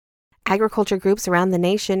Agriculture groups around the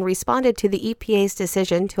nation responded to the EPA's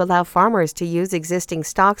decision to allow farmers to use existing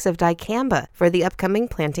stocks of Dicamba for the upcoming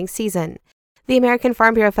planting season. The American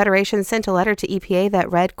Farm Bureau Federation sent a letter to EPA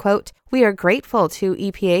that read, quote, "We are grateful to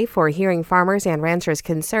EPA for hearing farmers and ranchers'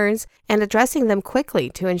 concerns and addressing them quickly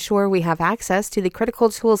to ensure we have access to the critical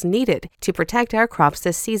tools needed to protect our crops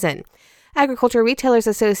this season." Agriculture Retailers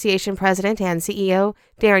Association President and CEO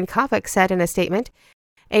Darren Kovic said in a statement,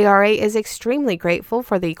 ARA is extremely grateful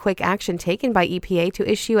for the quick action taken by EPA to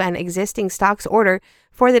issue an existing stocks order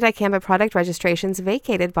for the Dicamba product registrations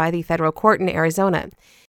vacated by the federal court in Arizona.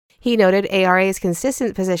 He noted ARA's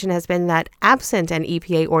consistent position has been that absent an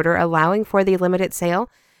EPA order allowing for the limited sale,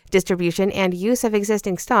 distribution, and use of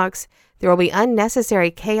existing stocks, there will be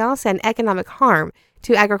unnecessary chaos and economic harm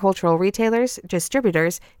to agricultural retailers,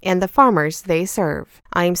 distributors, and the farmers they serve.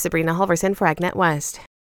 I'm Sabrina Halverson for AgNet West.